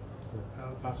reconstruction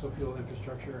of fossil fuel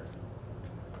infrastructure,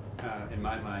 in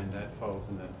my mind, that falls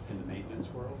in the maintenance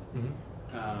world.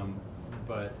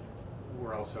 But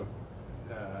we're also,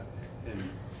 in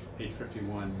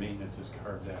H51, maintenance is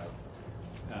carved out.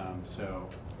 So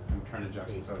I'm trying to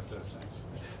juxtapose those things.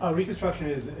 Reconstruction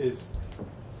is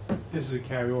this is a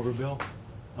carryover bill.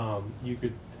 I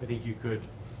think you could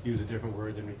use a different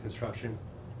word than reconstruction.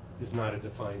 It's not a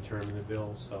defined term in the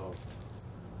bill, so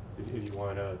if you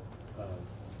want to,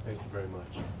 thank you very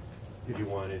much. If you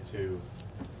wanted to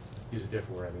use a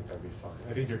different word, I think that'd be fine.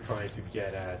 I think they're trying to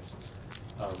get at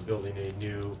building a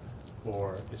new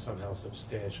or is somehow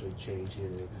substantially changing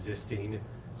an existing,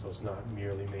 so it's not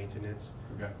merely maintenance.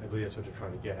 Okay. I believe that's what they're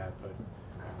trying to get at, but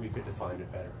we could define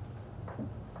it better.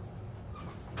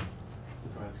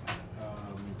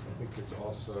 I think it's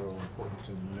also important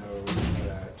to know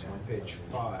that on page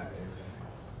 5,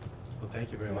 Well,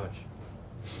 thank you very much.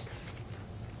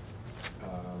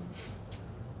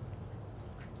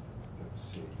 let's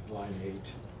see, line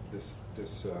 8, this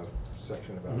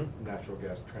section about natural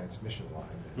gas transmission line,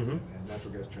 and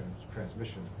natural gas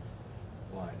transmission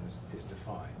line is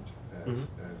defined as,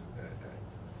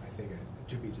 I think,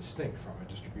 to be distinct from a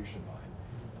distribution line.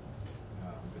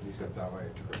 At least that's how I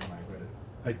took it when I read it.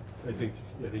 I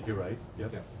think you're right.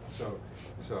 Yep. Yeah.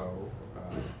 So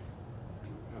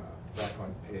back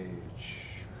on page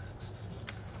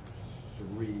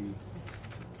 3,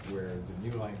 where the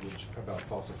new language about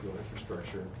fossil fuel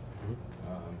infrastructure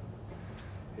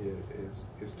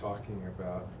is talking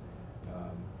about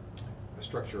a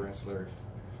structure or ancillary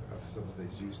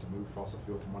facilities used to move fossil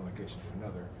fuel from one location to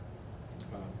another.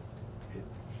 It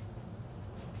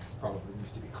probably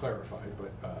needs to be clarified,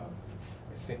 but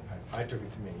I think I took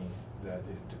it to mean that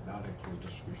it did not include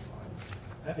distribution lines.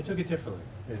 I took it differently,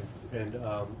 and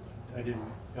I didn't.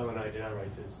 Ellen and I did not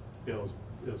write this bill.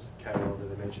 It was carried over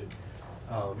the mention.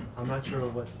 I'm not sure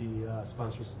what the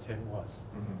sponsor's intent was.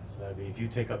 So that'd be, if you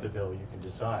take up the bill, you can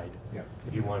decide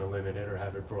if you want to limit it or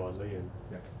have it broadly, and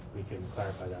we can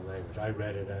clarify that language. I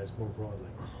read it as more broadly.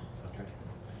 So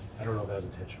I don't know if that was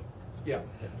intentional. Yeah.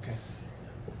 Okay.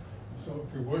 So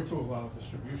if we were to allow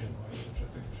distribution lines, which I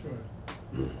think we should,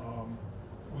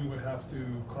 we would have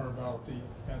to carve out the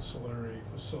ancillary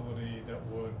facility that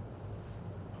would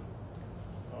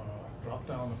drop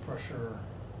down the pressure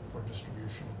for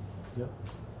distribution. Yep.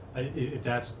 If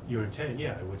that's your intent,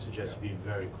 yeah, I would suggest you be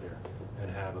very clear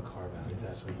and have a carve out if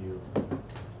that's what you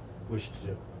wish to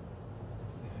do.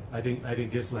 I think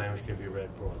this language can be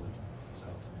read broadly. So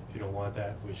if you don't want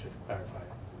that, we should clarify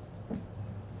it.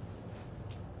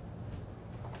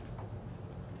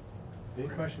 Any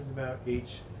questions about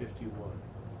H51?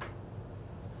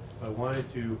 I wanted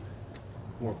to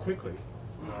more quickly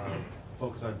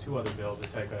focus on 2 other bills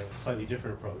that take a slightly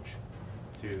different approach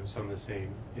to some of the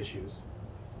same issues.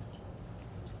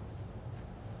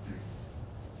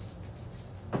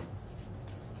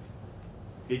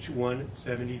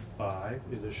 H175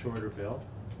 is a shorter bill,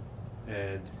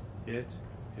 and it,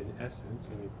 in essence,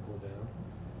 let me pull down.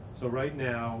 So right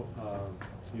now,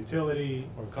 utility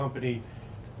or company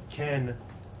can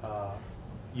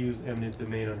use eminent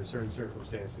domain under certain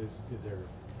circumstances if they're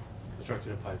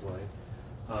constructing a pipeline.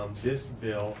 This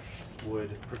bill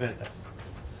would prevent that.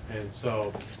 And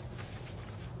so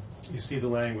you see the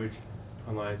language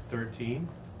on lines 13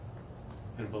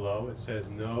 and below. It says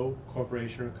no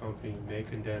corporation or company may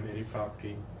condemn any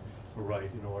property or right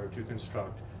in order to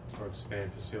construct or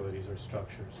expand facilities or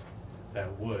structures that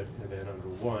would, and then under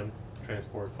 1,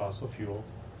 transport fossil fuel.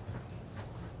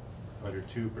 Under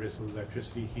 2, produce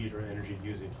electricity, heat, or energy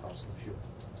using fossil fuel.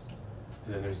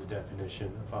 And then there's a definition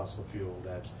of fossil fuel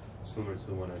that's similar to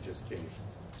the one I just gave.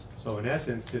 So in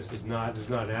essence, this is not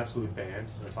an absolute ban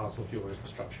on fossil fuel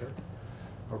infrastructure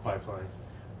or pipelines,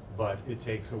 but it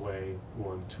takes away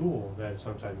one tool that is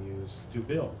sometimes used to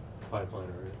build a pipeline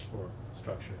or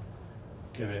structure,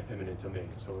 eminent domain.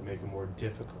 So it would make it more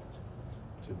difficult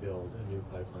to build a new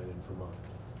pipeline in Vermont.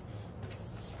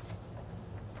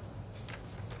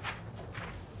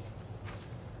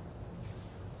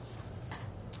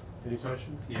 Any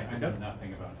questions? Yeah, I know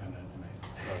nothing about eminent domain.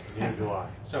 Neither do I.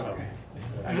 So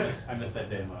I missed that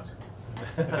day in law school.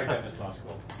 In fact, I missed law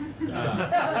school.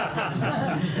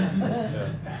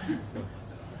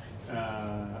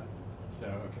 So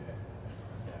okay.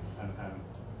 Yeah,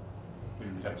 we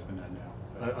can touch on that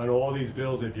now. On all these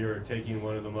bills, if you're taking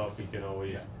one of them up, we can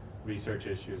always research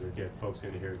issues or get folks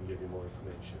in here who can give you more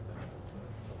information.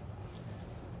 So,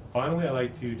 finally, I'd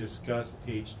like to discuss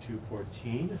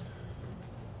H214.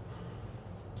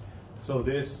 So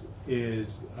this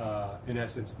is, in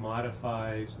essence,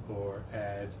 modifies or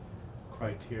adds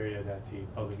criteria that the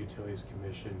Public Utilities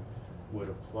Commission would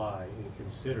apply in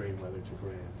considering whether to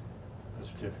grant a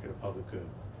certificate of public good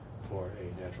for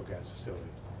a natural gas facility.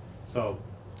 So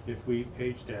if we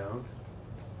page down,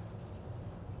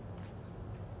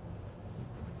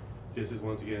 this is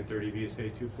once again 30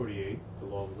 VSA 248, the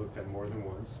law we looked at more than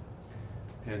once.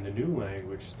 And the new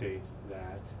language states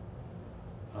that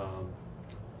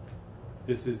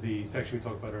this is the section we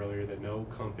talked about earlier, that no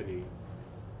company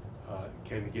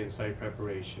can begin site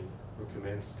preparation or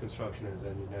commence construction as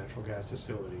any natural gas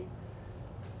facility.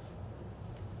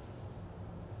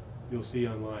 You'll see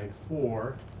on line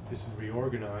 4, this is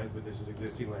reorganized, but this is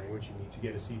existing language. You need to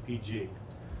get a CPG.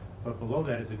 But below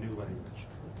that is a new language.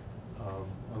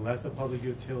 Unless the Public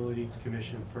Utilities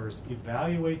Commission first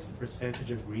evaluates the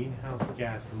percentage of greenhouse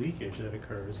gas leakage that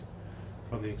occurs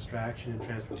from the extraction and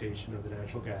transportation of the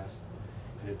natural gas,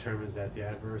 and determines that the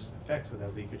adverse effects of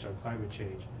that leakage on climate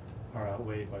change are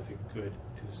outweighed by the good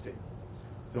to the state.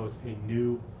 So it's a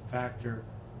new factor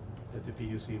that the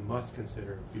PUC must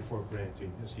consider before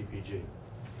granting a CPG.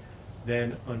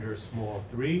 Then under small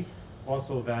 3,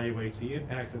 also evaluates the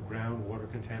impact of groundwater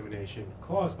contamination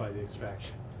caused by the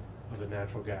extraction of the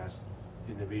natural gas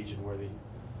in the region where the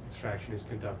extraction is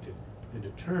conducted, and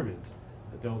determines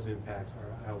that those impacts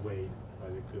are outweighed by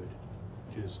the good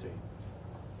to the state.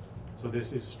 So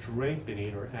this is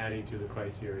strengthening or adding to the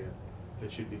criteria that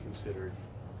should be considered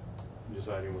in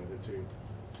deciding whether to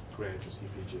grant a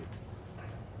CPG.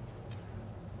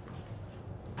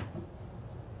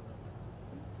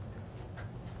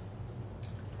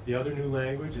 The other new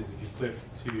language is if you flip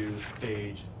to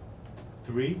page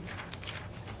 3,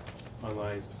 on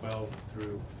lines 12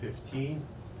 through 15,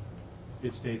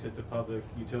 it states that the Public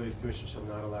Utilities Commission shall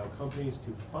not allow companies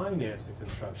to finance the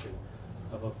construction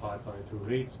of a pipeline through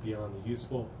rates beyond the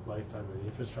useful lifetime of the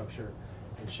infrastructure,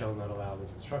 and shall not allow the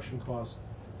construction costs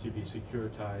to be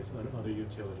securitized on other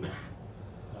utilities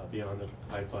beyond the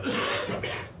pipeline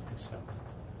infrastructure itself.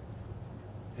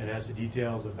 And as to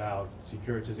details about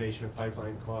securitization of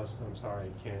pipeline costs, I'm sorry,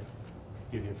 I can't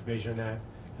give you information on that.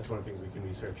 That's one of the things we can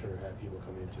research or have people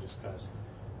come in to discuss.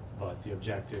 But the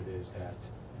objective is that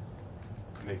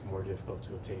to make it more difficult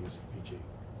to obtain a CPG.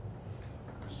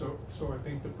 So I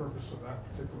think the purpose of that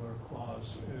particular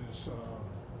clause is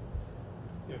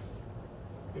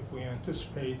if we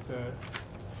anticipate that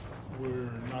we're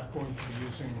not going to be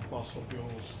using fossil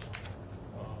fuels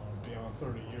beyond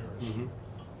 30 years,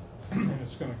 Mm-hmm. and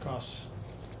it's going to cost,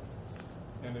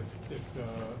 and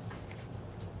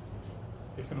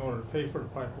if in order to pay for the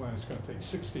pipeline it's going to take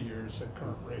 60 years at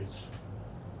current rates,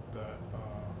 that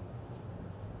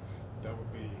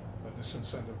would be a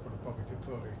disincentive for the Public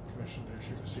Utility Commission to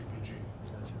issue a CPG.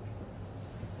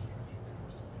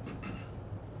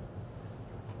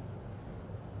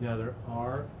 Now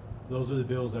those are the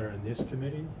bills that are in this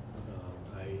committee.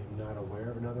 I am not aware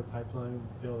of another pipeline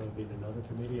bill that would be in another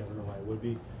committee. I don't know why it would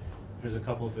be. There's a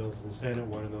couple of bills in the Senate.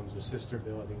 One of them is a sister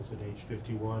bill. I think it's an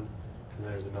H51. And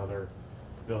there's another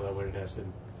bill that would in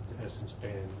essence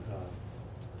ban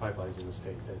pipelines in the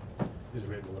state that is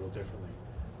written a little differently.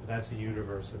 But that's the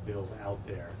universe of bills out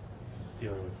there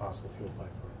dealing with fossil fuel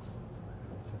pipelines.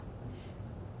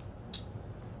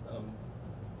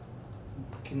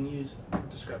 Can you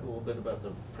describe a little bit about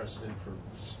the precedent for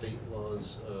state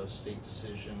laws, state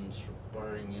decisions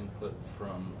requiring input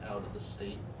from out of the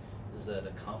state? Is that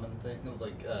a common thing?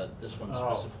 Like this one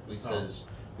specifically says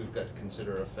we've got to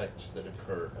consider effects that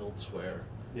occur elsewhere.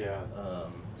 Yeah.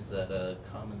 Is that a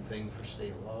common thing for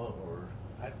state law, or?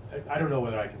 I don't know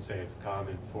whether I can say it's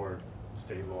common for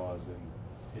state laws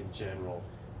in general.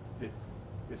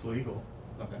 It's legal.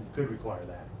 Okay. You could require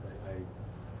that.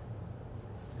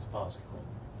 It's possible.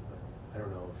 But I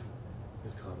don't know if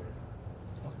it's common or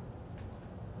not.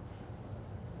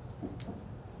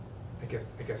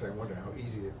 I guess I wonder how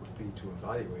easy it would be to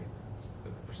evaluate the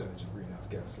percentage of greenhouse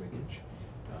gas leakage,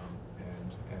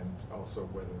 and also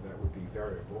whether that would be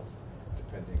variable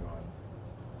depending on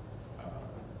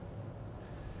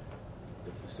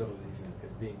the facilities and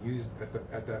being used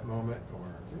at that moment,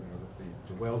 or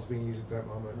the wells being used at that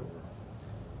moment, or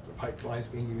the pipelines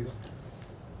being used.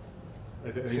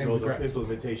 I think those are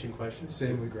implementation questions.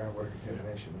 Same with groundwater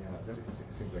contamination. Yeah, it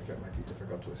seems like that might be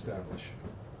difficult to establish.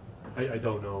 I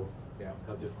don't know Yeah.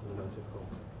 how difficult or not difficult.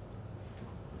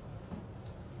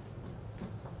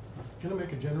 Can I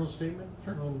make a general statement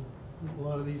on a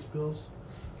lot of these bills?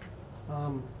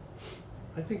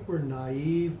 I think we're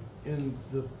naive in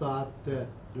the thought that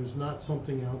there's not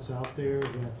something else out there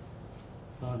that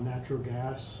natural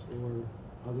gas or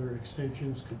other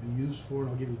extensions could be used for, and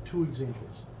I'll give you 2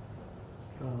 examples.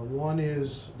 One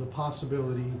is the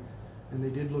possibility, and they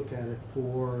did look at it,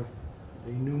 for a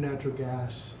new natural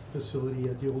gas facility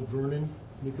at the old Vernon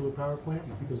nuclear power plant,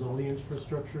 because all the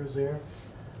infrastructure is there.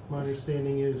 My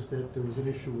understanding is that there was an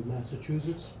issue with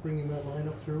Massachusetts bringing that line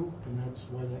up through, and that's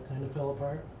why that kind of fell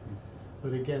apart.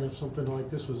 But again, if something like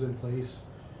this was in place,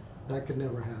 that could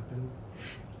never happen.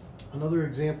 Another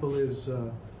example is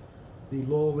the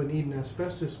Lowell and Eden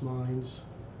asbestos mines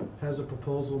has a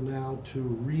proposal now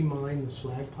to remine the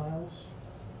slag piles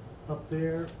up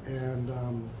there, and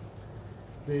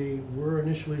they were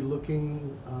initially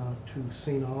looking to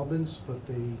St. Albans, but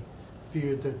they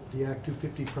feared that the Act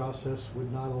 250 process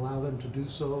would not allow them to do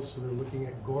so, so they're looking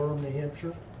at Gorham, New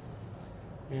Hampshire.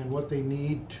 And what they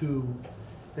need to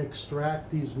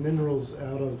extract these minerals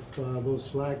out of those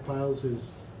slag piles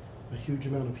is a huge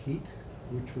amount of heat,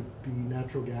 which would be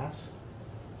natural gas.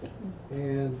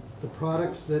 And the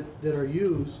products that are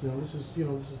used, now this is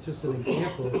just an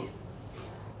example,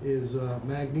 is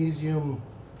magnesium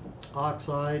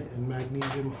oxide and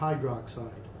magnesium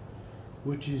hydroxide,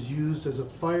 which is used as a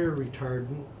fire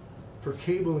retardant for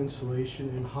cable insulation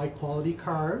in high quality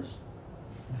cars,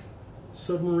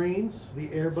 submarines, the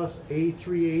Airbus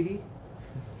A380,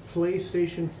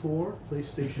 PlayStation 4,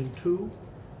 PlayStation 2,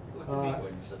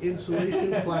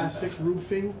 insulation plastic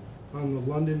roofing on the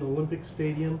London Olympic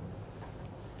Stadium.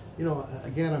 You know,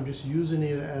 again, I'm just using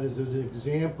it as an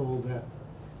example that,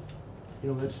 you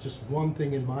know, that's just one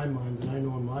thing in my mind that I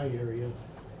know in my area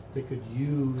they could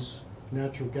use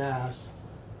natural gas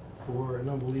for an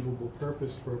unbelievable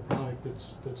purpose for a product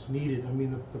that's needed. I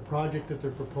mean, the project that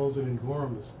they're proposing in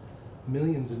Gorham is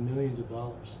millions and millions of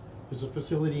dollars. There's a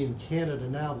facility in Canada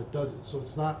now that does it, so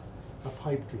it's not a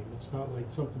pipe dream. It's not like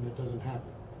something that doesn't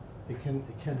happen. It can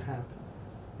happen.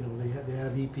 You know, they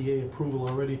have EPA approval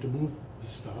already to move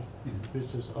this stuff.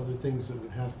 There's just other things that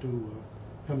would have to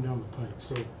come down the pike.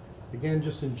 So again,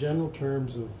 just in general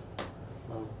terms of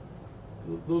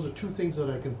those are two things that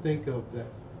I can think of that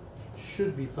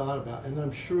should be thought about, and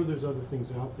I'm sure there's other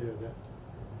things out there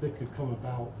that could come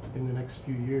about in the next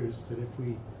few years that if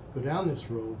we go down this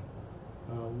road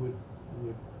would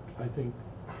I think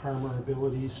harm our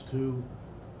abilities to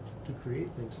create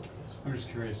things like this. I'm just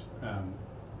curious,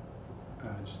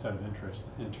 just out of interest,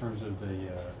 in terms of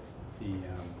the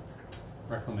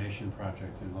reclamation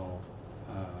project in Lowell,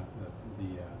 I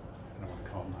don't want to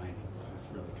call it mining, but it's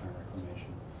really kind of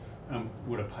reclamation.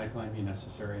 Would a pipeline be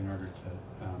necessary in order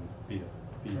to be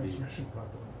the Transmission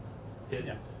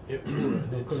pipeline.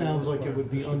 It sounds like it would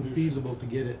be unfeasible to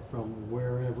get it from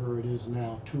wherever it is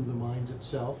now to the mines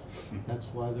itself. That's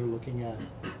why they're looking at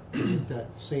that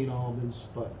St. Albans,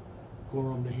 but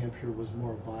Gorham, New Hampshire was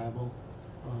more viable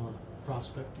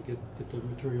prospect to get the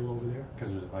material over there.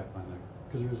 Because there's a pipeline there.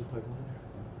 Because there is a pipeline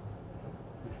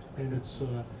there. And it's,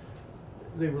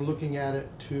 they were looking at it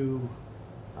to,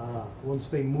 once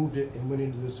they moved it and went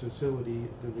into this facility,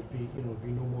 there would be, there would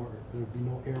be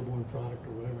no airborne product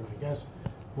or whatever. And I guess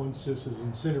once this is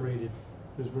incinerated,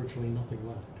 there's virtually nothing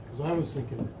left. Because I was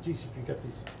thinking that, geez, if you got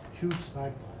these huge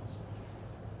slag piles,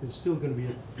 there's still going to be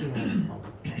a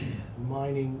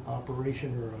mining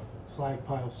operation or a slag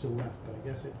pile still left. But I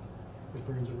guess it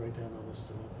burns it right down almost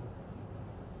to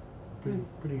nothing.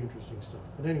 Pretty interesting stuff.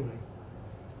 But anyway.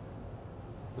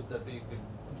 Would that be a good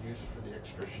use for the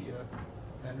extra Shia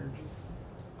energy?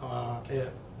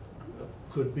 It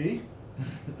could be.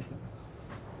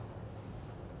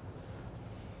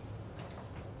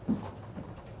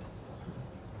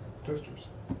 Toasters.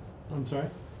 I'm sorry?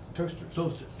 Toasters.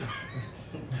 Toasters.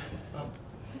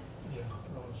 Yeah,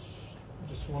 I was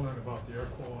just wondering about the air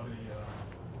quality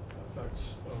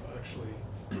effects of actually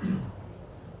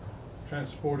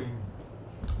transporting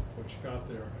what you got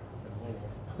there in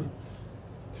Lowell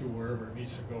to wherever it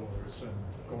needs to go, whether it's in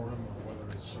Gorham or whether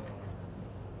it's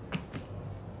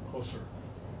closer.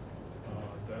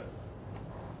 That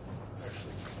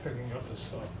actually picking up this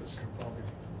stuff can probably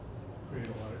create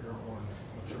a lot of airborne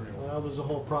material. Well, there's a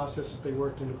whole process that they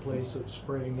worked into place of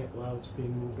spraying it while it's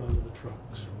being moved onto the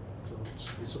trucks. So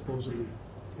they supposedly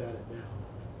got it now.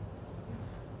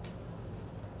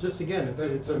 Just again,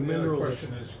 it's a mineral. The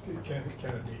question is, can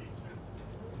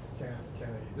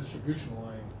a distribution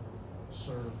line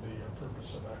serve the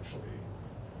purpose of actually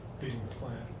feeding the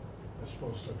plant as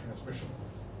opposed to a transmission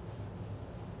line?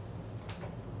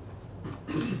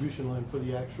 Distribution line for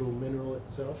the actual mineral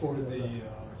itself? For the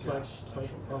gas,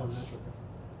 natural gas.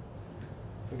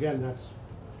 Again, I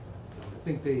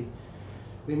think they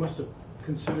must have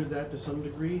considered that to some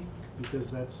degree,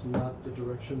 because that's not the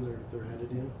direction they're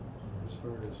headed in, as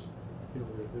far as,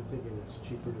 they're thinking it's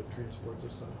cheaper to transport the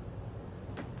stuff.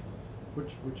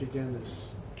 Which again is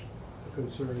a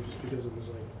concern, just because it was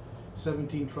like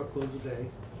 17 truckloads a day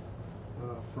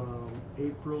from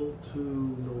April to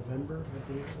November, I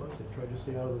believe it was. They tried to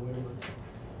stay out of the winter months.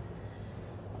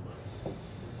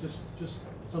 just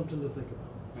something to think about.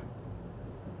 Yep.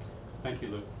 Thank you,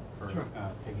 Luke, for Sure.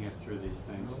 taking us through these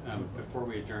things. Before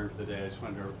we adjourn for the day, I just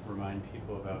wanted to remind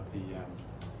people about the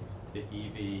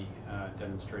EV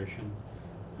demonstration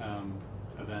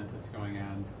event that's going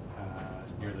on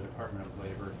near the Department of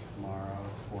Labor tomorrow.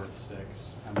 It's 4 to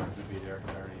 6. I'm not going to be there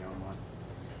because I already own one.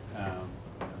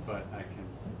 But I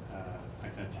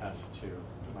can attest to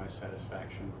my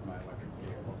satisfaction with my electric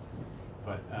vehicle.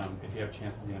 But if you have a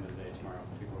chance at the end of the day tomorrow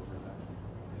to go over that.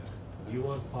 Do you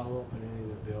want to follow up on any of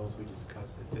the bills we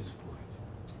discussed at this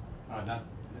point?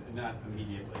 Not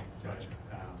immediately. Gotcha.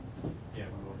 But, yeah,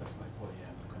 we will definitely pull you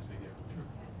in as we get. Sure.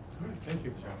 All right, thank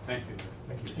you. So, thank you.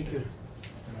 Thank you.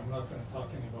 And I'm not gonna talk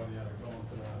anybody out of going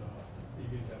to that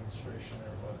EV demonstration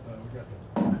there, but we got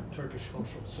the Turkish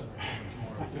Cultural Center coming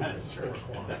tomorrow too, at That's 4 true.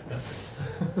 o'clock.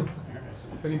 All right.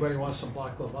 If anybody wants some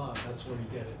baklava, that's where you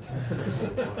get it.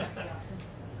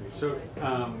 So,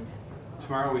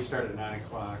 tomorrow we start at 9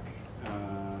 o'clock,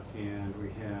 and we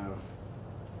have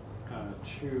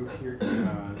two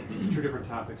different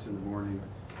topics in the morning.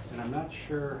 And I'm not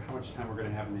sure how much time we're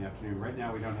gonna have in the afternoon. Right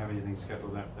now, we don't have anything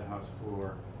scheduled after the House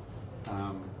floor.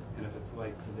 And if it's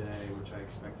like today, which I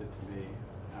expect it to be,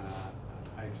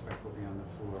 I expect we'll be on the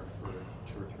floor for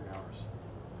 2 or 3 hours.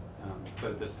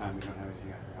 But at this time, we don't have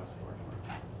anything after House floor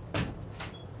tomorrow.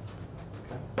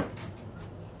 Okay?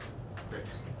 Great.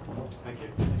 Thank you.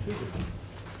 Thank you.